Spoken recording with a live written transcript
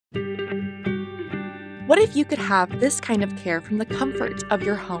What if you could have this kind of care from the comfort of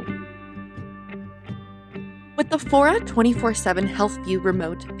your home? With the FORA 24/7 HealthView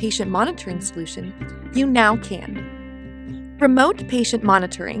Remote Patient Monitoring Solution, you now can. Remote Patient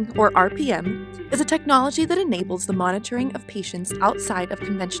Monitoring, or RPM, is a technology that enables the monitoring of patients outside of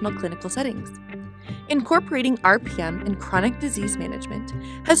conventional clinical settings. Incorporating RPM in chronic disease management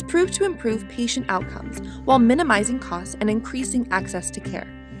has proved to improve patient outcomes while minimizing costs and increasing access to care.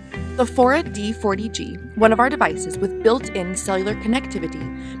 The FORA D40G, one of our devices with built-in cellular connectivity,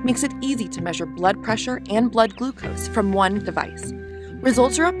 makes it easy to measure blood pressure and blood glucose from one device.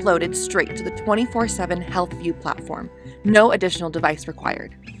 Results are uploaded straight to the 24/7 HealthView platform. No additional device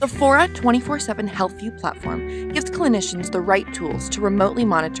required. The FORA 24/7 HealthView platform gives clinicians the right tools to remotely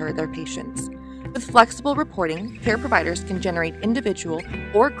monitor their patients. With flexible reporting, care providers can generate individual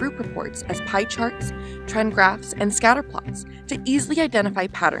or group reports as pie charts, trend graphs, and scatter plots to easily identify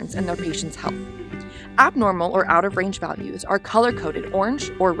patterns in their patient's health. Abnormal or out-of-range values are color-coded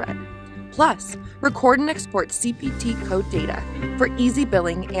orange or red. Plus, record and export CPT code data for easy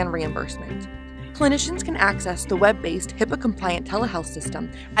billing and reimbursement. Clinicians can access the web-based HIPAA-compliant telehealth system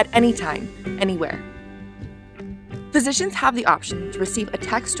at any time, anywhere. Physicians have the option to receive a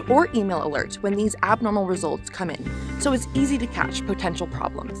text or email alert when these abnormal results come in, so it's easy to catch potential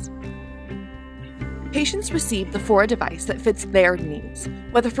problems. Patients receive the FORA device that fits their needs,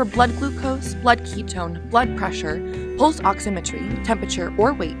 whether for blood glucose, blood ketone, blood pressure, pulse oximetry, temperature,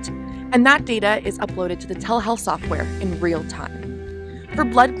 or weight, and that data is uploaded to the telehealth software in real time. For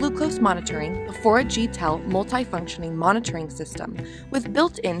blood glucose monitoring, the FORA G-Tel multifunctioning monitoring system with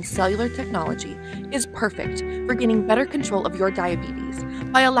built-in cellular technology is perfect for getting better control of your diabetes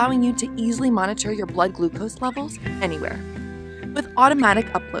by allowing you to easily monitor your blood glucose levels anywhere. With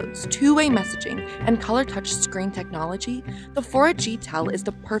automatic uploads, two-way messaging, and color touch screen technology, the FORA G-Tel is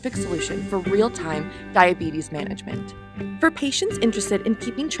the perfect solution for real-time diabetes management. For patients interested in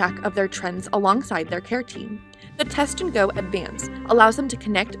keeping track of their trends alongside their care team, the Test and Go Advance allows them to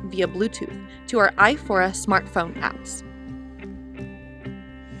connect via Bluetooth to our iFORA smartphone apps.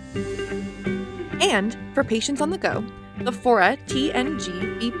 And for patients on the go, the FORA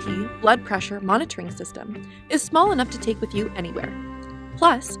TNG BP blood pressure monitoring system is small enough to take with you anywhere.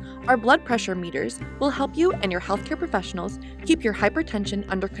 Plus, our blood pressure meters will help you and your healthcare professionals keep your hypertension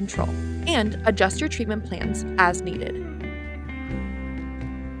under control and adjust your treatment plans as needed.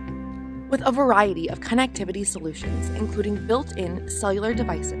 With a variety of connectivity solutions, including built-in cellular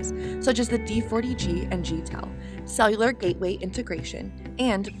devices such as the D40G and G-Tel, cellular gateway integration,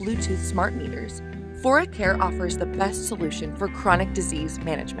 and Bluetooth smart meters, ForaCare offers the best solution for chronic disease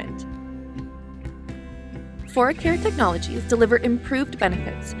management. ForaCare technologies deliver improved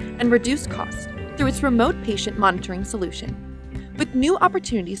benefits and reduced costs through its remote patient monitoring solution. With new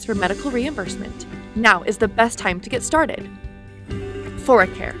opportunities for medical reimbursement, now is the best time to get started.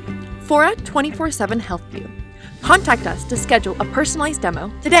 ForaCare, FORA 24/7 HealthView. Contact us to schedule a personalized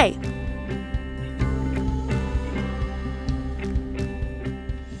demo today.